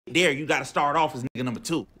there, you gotta start off as nigga number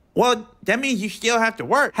 2. Well, that means you still have to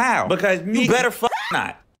work. How? Because you better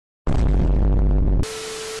not.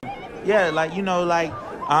 Yeah, like, you know, like,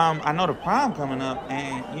 I know the prom coming up,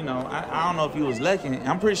 and, you know, I don't know if you was looking.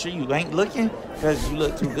 I'm pretty sure you ain't looking because you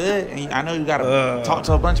look too good, and I know you gotta talk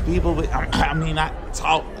to a bunch of people, but I mean, not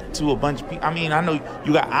talk to a bunch of people. I mean, I know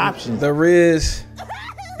you got options. The Riz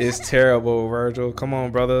is terrible, Virgil. Come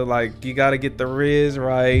on, brother. Like, you gotta get the Riz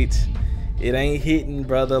right. It ain't hitting,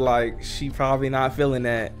 brother. Like, she probably not feeling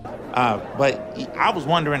that. But I was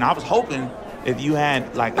wondering, I was hoping if you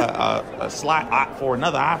had like a slot for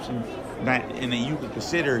another option that, and then you could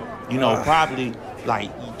consider, you know, probably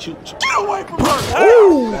like get away from her.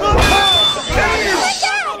 Ooh.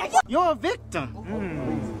 You're a victim.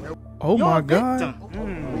 Oh You're my God.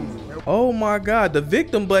 Oh my God. The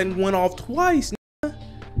victim button went off twice.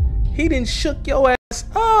 He didn't shook your ass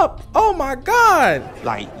up. Oh my God.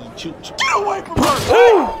 Like get away from her.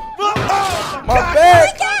 Ooh. My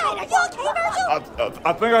back. Are you okay, Virgil?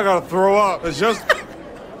 I think I gotta throw up. It's just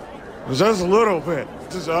a little bit.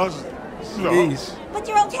 Jeez. But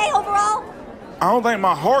you're okay overall? I don't think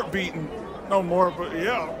my heart beating no more, but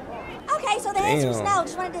yeah. Okay, so the answer is no.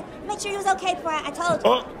 Just wanted to make sure you was okay before I told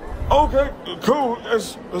you. Okay, cool.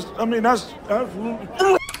 I mean, that's absolutely.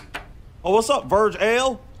 Oh, what's up, Verge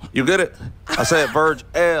L? You get it? I said Verge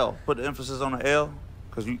L. Put the emphasis on the L,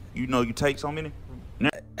 cause you know you take so many.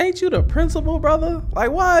 Ain't you the principal, brother?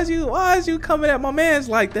 Like, why is you coming at my mans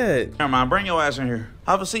like that? Never mind, bring your ass in here.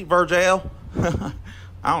 Have a seat, Verge L.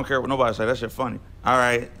 I don't care what nobody say. That shit funny. All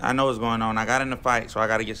right, I know what's going on. I got in a fight, so I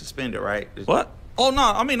got to get suspended, right? What? Oh no,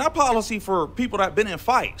 I mean that policy for people that been in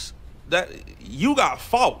fights. That you got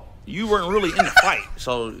fought. You weren't really in the fight,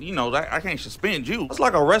 so you know that I can't suspend you. It's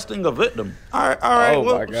like arresting a victim. All right. Oh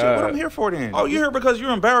well, my God. shit, what I'm here for then? Oh, you're here because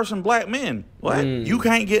you're embarrassing black men. What? You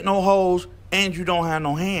can't get no hoes and you don't have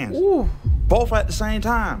no hands. Ooh. Both at the same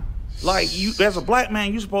time. Like you, as a black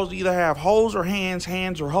man, you're supposed to either have hoes or hands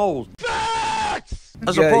or hoes.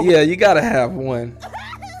 Yeah, you gotta have one.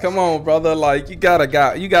 Come on, brother. Like you gotta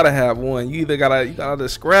have one. You gotta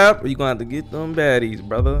scrap or you gonna have to get them baddies,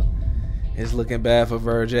 brother. It's looking bad for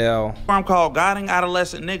Virgil. I'm called Guiding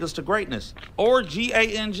Adolescent Niggas to Greatness, or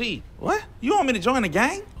GANG. What? You want me to join a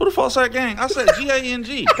gang? Who the fuck said gang? I said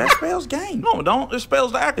GANG. That spells gang. No, it don't. It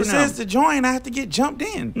spells the acronym. It says to join, I have to get jumped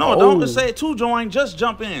in. No, it don't. It says to join, just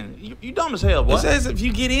jump in. You dumb as hell, boy. It says if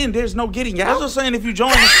you get in, there's no getting out. I was just saying if you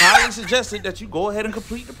join, it's highly suggested that you go ahead and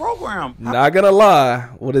complete the program. Not gonna lie.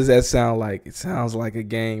 What does that sound like? It sounds like a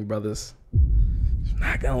gang, brothers.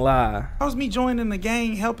 Not gonna lie. How was me joining the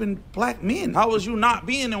gang helping black men? How was you not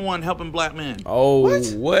being in one helping black men? Oh,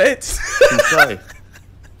 what? Touche.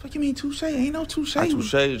 What you mean touche? Ain't no touche. I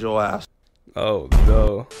touche'd your ass. Oh,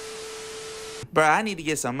 no. Bro, I need to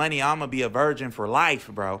get some money. I'm gonna be a virgin for life,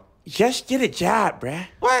 bro. Just get a job, bruh.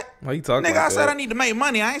 What? Why you talking Nigga, like I said that? I need to make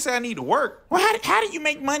money. I ain't say I need to work. Well, how do you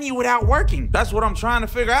make money without working? That's what I'm trying to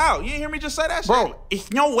figure out. You didn't hear me just say that shit? Bro,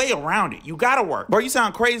 it's no way around it. You gotta work. Bro, you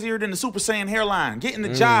sound crazier than the Super Saiyan hairline. Getting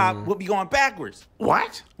the job would be going backwards.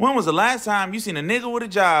 What? When was the last time you seen a nigga with a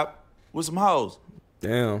job with some hoes?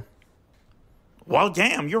 Damn. Well,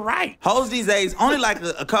 damn, you're right. Hoes these days, only like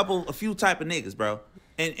a few type of niggas, bro.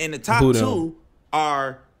 And the top two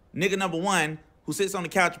are nigga number one, who sits on the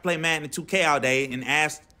couch and play Madden and 2K all day and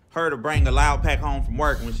asks her to bring a loud pack home from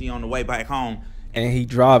work when she on the way back home. And he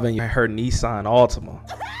driving her Nissan Altima.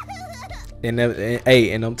 And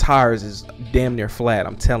them tires is damn near flat,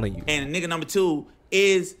 I'm telling you. And nigga number two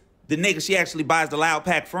is the nigga she actually buys the loud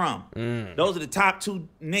pack from. Those are the top two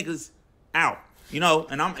niggas out. You know,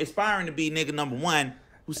 and I'm aspiring to be nigga number one.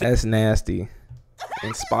 That's nasty.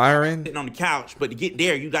 Inspiring? Sitting on the couch, but to get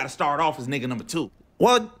there, you got to start off as nigga number two.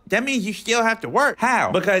 Well, that means you still have to work.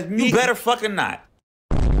 How? Because you better fucking not.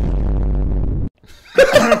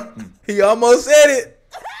 He almost said it.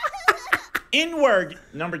 N-word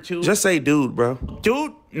number two. Just say dude, bro.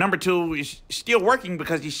 Dude number two is still working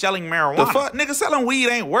because he's selling marijuana. The fuck? Nigga, selling weed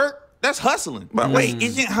ain't work. That's hustling. But wait,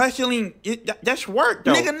 isn't hustling, that's work,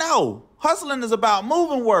 though. Nigga, no. Hustling is about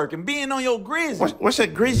moving work and being on your grizzly. What's a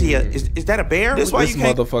grizzly? Is that a bear? This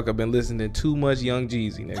motherfucker been listening too much Young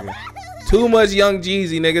Jeezy, nigga. Too much Young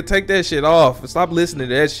Jeezy, nigga. Take that shit off. Stop listening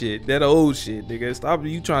to that shit. That old shit, nigga. Stop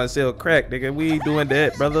you trying to sell crack, nigga. We ain't doing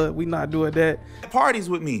that, brother. We not doing that. Parties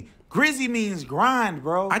with me. Grizzy means grind,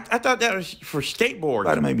 bro. I thought that was for skateboard.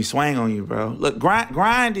 That'd make me swang on you, bro. Look,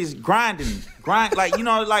 grind is grinding. Grind, like, you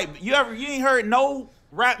know, like, you ain't heard no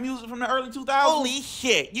rap music from the early 2000s? Holy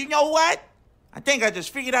shit. You know what? I think I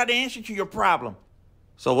just figured out the answer to your problem.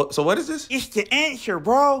 So what is this? It's the answer,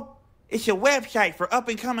 bro. It's a website for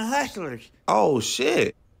up-and-coming hustlers. Oh,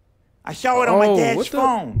 shit. I saw it on my dad's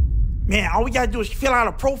phone. Man, all we gotta do is fill out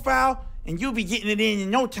a profile and you'll be getting it in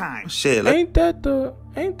no time. Shit. Ain't that the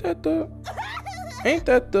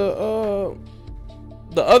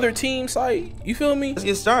other team site? You feel me? Let's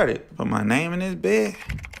get started. Put my name in this bed.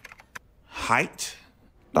 Height.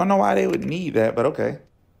 Don't know why they would need that, but okay.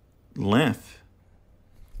 Length.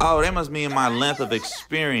 Oh, that must mean my length of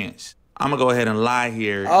experience. I'm gonna go ahead and lie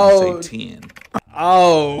here and say 10.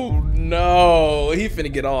 Oh no, he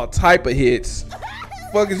finna get all type of hits.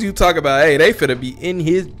 Fuck is you talking about? Hey, they finna be in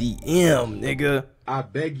his DM, nigga. I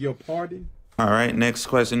beg your pardon. All right, next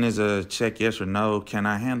question is a check yes or no. Can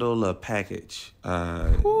I handle a package?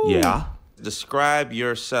 Yeah. Describe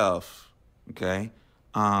yourself. Okay.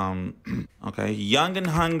 Okay. Young and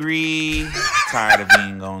hungry, tired of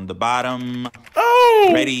being on the bottom,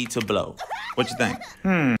 ready to blow. What you think?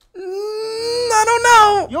 I don't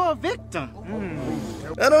know. You're a victim.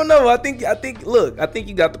 I don't know. I think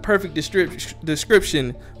you got the perfect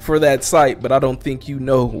description for that site, but I don't think you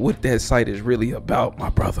know what that site is really about, my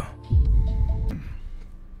brother.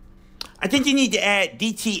 I think you need to add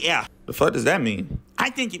DTF. The fuck does that mean? I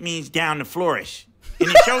think it means down to flourish. And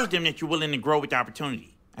it shows them that you're willing to grow with the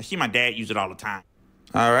opportunity. I see my dad use it all the time.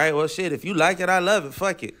 All right, well, shit, if you like it, I love it.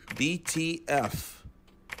 Fuck it. DTF.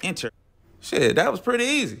 Enter. Shit, that was pretty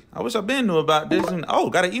easy. I wish I been knew about this. And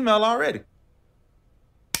got an email already.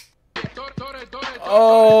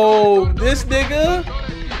 Oh, this nigga.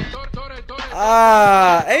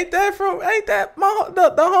 Ain't that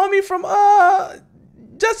the homie from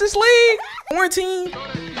Justice League? Quarantine.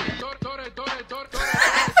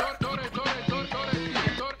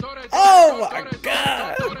 Oh my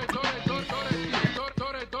god.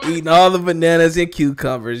 Eating all the bananas and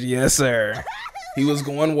cucumbers, yes sir. He was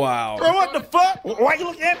going wild. Bro, what the fuck? Why you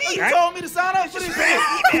looking at me? You told me to sign up for this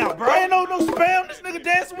spam email, bro. Ain't no spam. This nigga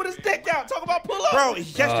dancing with his dick out. Talk about pull up. Bro,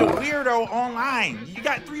 it's just a weirdo online. You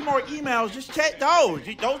got 3 more emails. Just check those.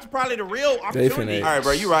 Those are probably the real opportunity. All right,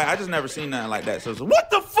 bro, you right. I just never seen nothing like that. So what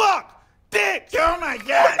the fuck? Dick! Oh my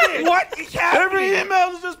god! What is happening? Every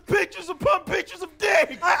email is just pictures upon pictures of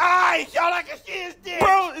dick. Y'all like a shit's dick.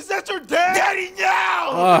 Bro, is that your dad? Daddy,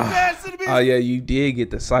 no! Oh yeah, you did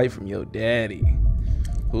get the site from your daddy.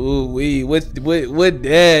 Ooh wee, what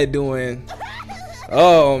dad doing?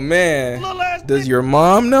 Oh man, does your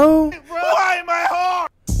mom know? Why am I hard?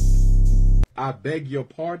 I beg your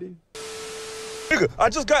pardon. Nigga, I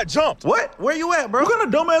just got jumped. What? Where you at, bro? What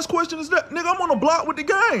kind of dumbass question is that? Nigga, I'm on the block with the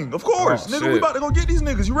gang. Of course. Nigga, shit. we about to go get these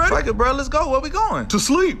niggas. You ready? Fuck it, bro. Let's go. Where we going? To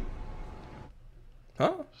sleep.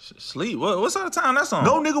 Huh? Sleep? What side of town that's on?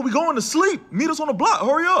 No, nigga, we going to sleep. Meet us on the block.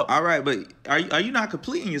 Hurry up. All right, but are you not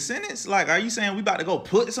completing your sentence? Like, are you saying we about to go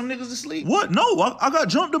put some niggas to sleep? What? No, I got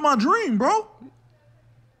jumped in my dream, bro.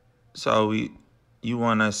 So you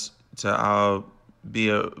want us to be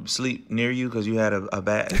asleep near you because you had a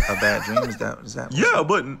bad dream? Is that? Yeah,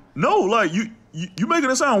 but no, like you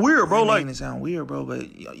making it sound weird, bro. Making it sound weird, bro. But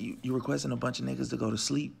you requesting a bunch of niggas to go to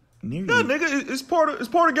sleep near you. Yeah, nigga, it's part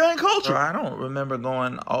of gang culture. Bro, I don't remember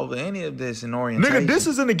going over any of this in orientation. Nigga, this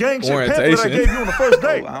is in the gang shit pamphlet I gave you on the first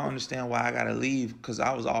date. Oh, I don't understand why I gotta leave because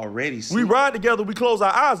I was already asleep. We ride together, we close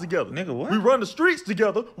our eyes together. Nigga, what? We run the streets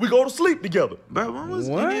together, we go to sleep together. Bro, when was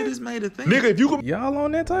any of this made a thing? Nigga, if you could... Y'all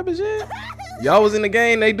on that type of shit? Y'all was in the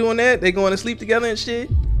game, they doing that? They going to sleep together and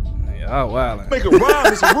shit? Y'all wildin'. Make it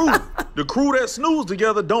rhyme, it's a rule. The crew that snooze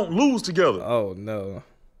together don't lose together. Oh, no.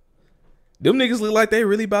 Them niggas look like they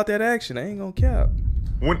really about that action. They ain't gonna cap.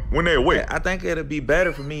 When they awake. Yeah, I think it'd be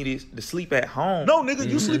better for me to sleep at home. No, nigga,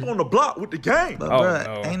 you sleep on the block with the gang. But,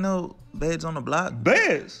 bro, ain't no beds on the block.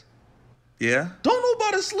 Beds? Yeah. Don't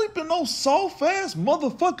nobody sleep in no soft-ass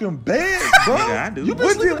motherfucking beds, bro. Nigga, I do.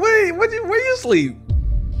 Where you sleep?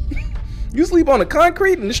 You sleep on the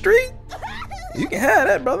concrete in the street? You can have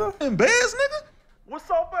that, brother. In beds, nigga? With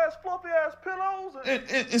soft-ass, fluffy-ass pillows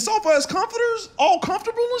and soft-ass comforters, all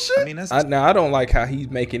comfortable and shit? I mean, now, I don't like how he's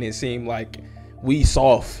making it seem like we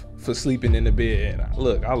soft for sleeping in the bed.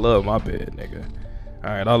 Look, I love my bed, nigga. All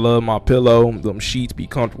right, I love my pillow. Them sheets be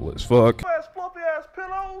comfortable as fuck. Fluffy-ass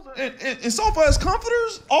pillows and soft-ass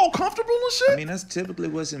comforters, all comfortable and shit? I mean, that's typically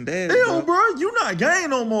what's in bed, Damn, bro, you not gang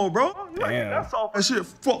no more, bro. Damn. That soft-ass shit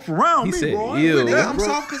fuck around He me, said, bro. ew. Nigga, I'm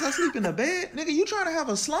soft because I sleep in the bed. Nigga, you trying to have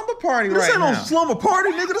a slumber party This right ain't now. no slumber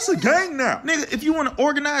party, nigga. This a gang now. Nigga, if you want to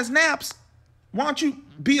organize naps, why don't you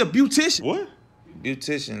be a beautician? What?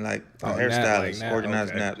 Beautician, like a Oh, hairstylist, nap, organize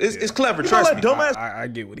okay. naps. It's Yeah. clever, You know trust that me. dumbass I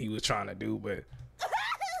get what he was trying to do, but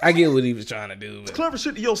I get what he was trying to do. But clever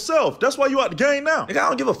shit to yourself. That's why you out the gang now. Nigga, I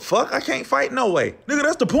don't give a fuck. I can't fight no way. Nigga,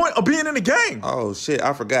 that's the point of being in the gang. Oh, shit,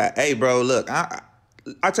 I forgot. Hey, bro, look,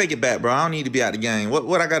 I take it back, bro. I don't need to be out the game.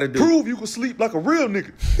 What I gotta do? Prove you can sleep like a real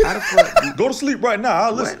nigga. How the fuck? Go to sleep right now.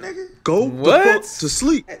 I'll listen. What, nigga? Go the fuck to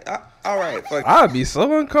sleep. All right, fuck. I'd be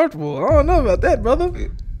so uncomfortable. I don't know about that, brother.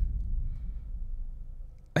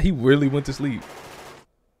 He really went to sleep.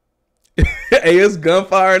 Hey, it's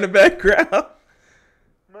gunfire in the background.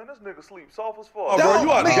 Man, this nigga sleep soft as fuck. Oh, bro,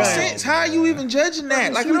 you out the game. Makes sense. How are you even judging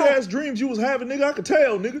that? Like, sweet ass dreams you was having, nigga. I could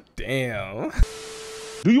tell, nigga. Damn.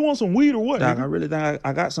 Do you want some weed or what? Doc, nigga? I really think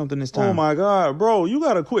I got something this time. Oh my God, bro, you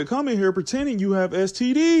gotta quit coming here pretending you have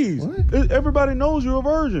STDs. What? Everybody knows you're a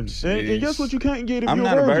virgin, and guess what? You can't get if I'm you're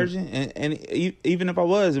not a virgin. And even if I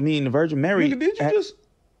was, I mean, the Virgin Mary. Nigga, did you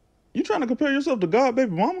you trying to compare yourself to God,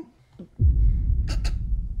 baby mama?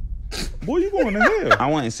 Boy, you going to hell. I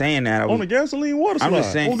wasn't saying that. On the gasoline water slide. I'm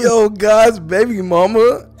just saying. Yo, God's baby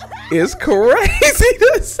mama is crazy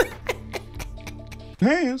to say.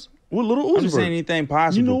 Hands with little Uzi. I'm just saying anything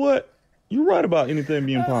possible. You know what? You're right about anything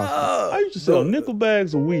being possible. I used to sell nickel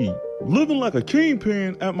bags of weed, living like a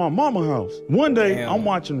kingpin at my mama's house. One day, I'm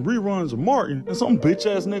watching reruns of Martin, and some bitch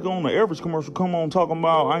ass nigga on the average commercial come on talking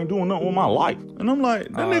about I ain't doing nothing with my life. And I'm like,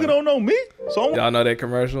 that nigga don't know me. So y'all know that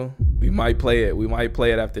commercial? We might play it. We might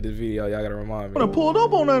play it after this video. Y'all gotta remind me. I pulled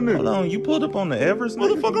up on that nigga. Hold on, you pulled up on the Everest,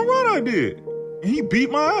 nigga? Motherfucking right I did. And he beat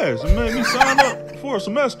my ass and made me sign up for a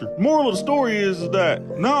semester. Moral of the story is that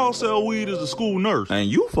now I'll sell weed as a school nurse. And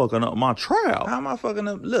you fucking up my trial. How am I fucking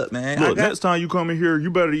up? Look, man. Look, next time you come in here, you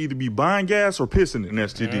better either be buying gas or pissing in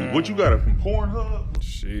STD. What you got it from Pornhub?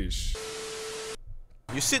 Sheesh.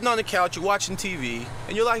 You're sitting on the couch, you're watching TV,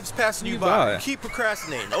 and your life is passing you by. You keep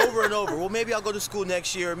procrastinating over and over. Well, maybe I'll go to school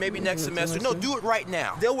next year, maybe next semester. No, do it right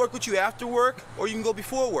now. They'll work with you after work, or you can go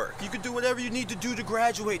before work. You can do whatever you need to do to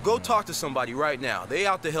graduate. Go talk to somebody right now. They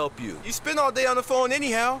out to help you. You spend all day on the phone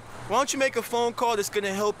anyhow. Why don't you make a phone call that's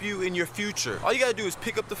gonna help you in your future? All you gotta do is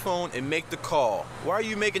pick up the phone and make the call. Why are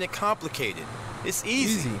you making it complicated? It's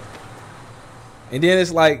easy. And then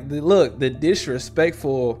it's like, look, the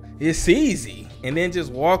disrespectful, it's easy. And then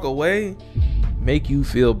just walk away, make you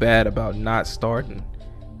feel bad about not starting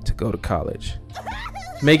to go to college.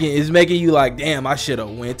 It's making you like, damn, I should have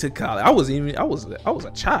went to college. I was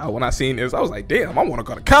a child when I seen this. I was like, damn, I want to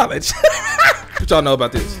go to college. What y'all know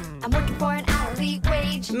about this? I'm working for an hourly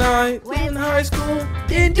wage. When in high school,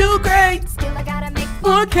 didn't do great. Still I gotta make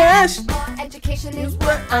more cash. More education is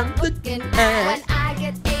What I'm looking at. When I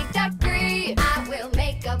get a degree, I will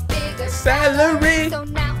make a bigger Salary. So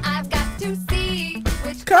now I've got to see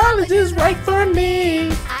which College is right for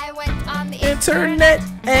me. I went on the Internet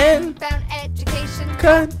and found education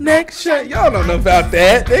connection. Y'all don't know about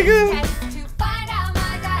that, nigga. to find out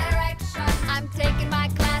my direction. I'm taking my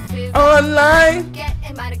classes Online,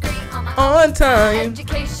 getting my degree on my on time.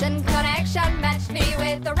 Education connection matched me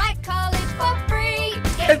with the right college for free.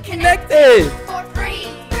 Get connected. For free.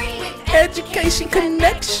 With Education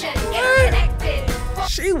connection. Get connected.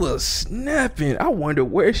 She was snapping. I wonder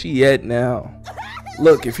where she at now.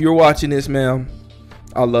 Look, if you're watching this, ma'am,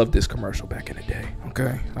 I love this commercial back in the day.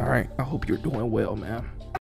 Okay? All right. I hope you're doing well, ma'am.